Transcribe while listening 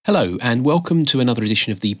Hello and welcome to another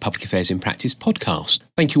edition of the Public Affairs in Practice podcast.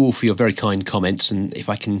 Thank you all for your very kind comments, and if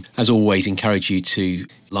I can, as always, encourage you to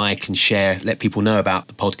like and share, let people know about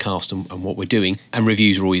the podcast and what we're doing, and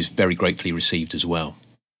reviews are always very gratefully received as well.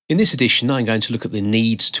 In this edition, I'm going to look at the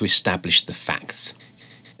needs to establish the facts.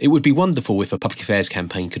 It would be wonderful if a public affairs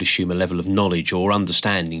campaign could assume a level of knowledge or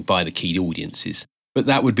understanding by the key audiences, but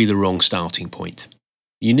that would be the wrong starting point.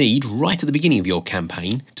 You need, right at the beginning of your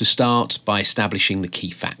campaign, to start by establishing the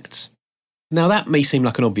key facts. Now that may seem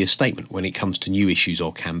like an obvious statement when it comes to new issues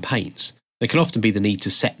or campaigns. There can often be the need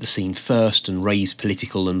to set the scene first and raise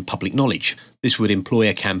political and public knowledge. This would employ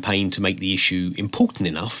a campaign to make the issue important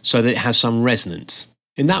enough so that it has some resonance.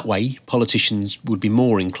 In that way, politicians would be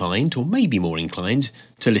more inclined, or maybe more inclined,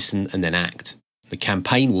 to listen and then act. The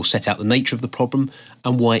campaign will set out the nature of the problem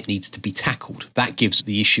and why it needs to be tackled. That gives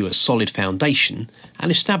the issue a solid foundation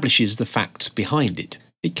and establishes the facts behind it.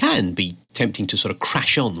 It can be tempting to sort of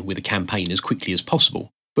crash on with a campaign as quickly as possible,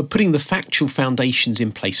 but putting the factual foundations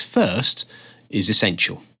in place first is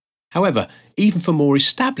essential. However, even for more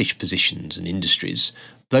established positions and industries,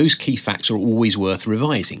 those key facts are always worth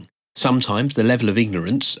revising. Sometimes the level of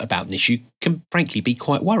ignorance about an issue can frankly be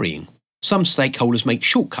quite worrying. Some stakeholders make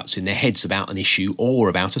shortcuts in their heads about an issue or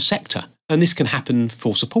about a sector, and this can happen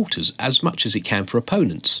for supporters as much as it can for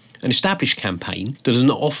opponents. An established campaign does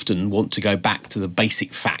not often want to go back to the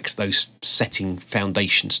basic facts, those setting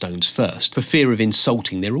foundation stones first, for fear of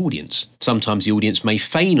insulting their audience. Sometimes the audience may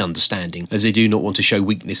feign understanding as they do not want to show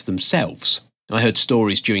weakness themselves. I heard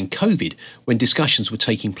stories during COVID when discussions were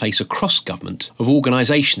taking place across government of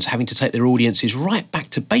organisations having to take their audiences right back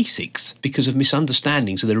to basics because of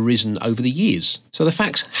misunderstandings that had arisen over the years. So the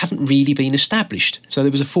facts hadn't really been established, so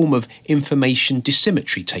there was a form of information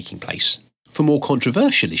dissymmetry taking place. For more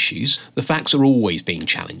controversial issues, the facts are always being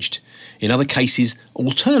challenged. In other cases,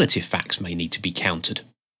 alternative facts may need to be countered.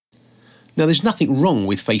 Now, there's nothing wrong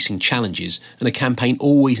with facing challenges, and a campaign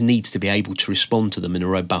always needs to be able to respond to them in a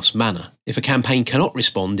robust manner. If a campaign cannot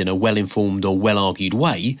respond in a well-informed or well-argued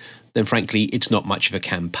way, then frankly, it's not much of a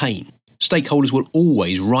campaign. Stakeholders will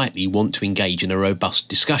always rightly want to engage in a robust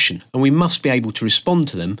discussion, and we must be able to respond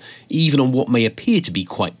to them even on what may appear to be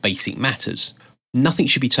quite basic matters. Nothing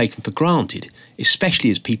should be taken for granted,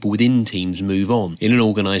 especially as people within teams move on in an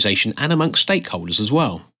organisation and amongst stakeholders as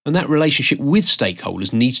well. And that relationship with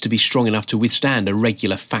stakeholders needs to be strong enough to withstand a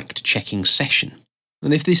regular fact-checking session.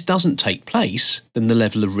 And if this doesn't take place, then the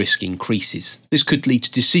level of risk increases. This could lead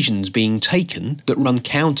to decisions being taken that run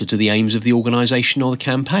counter to the aims of the organisation or the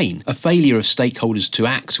campaign, a failure of stakeholders to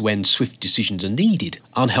act when swift decisions are needed,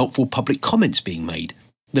 unhelpful public comments being made.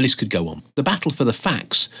 The list could go on. The battle for the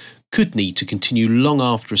facts could need to continue long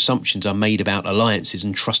after assumptions are made about alliances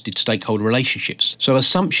and trusted stakeholder relationships. So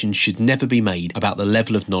assumptions should never be made about the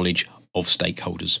level of knowledge of stakeholders.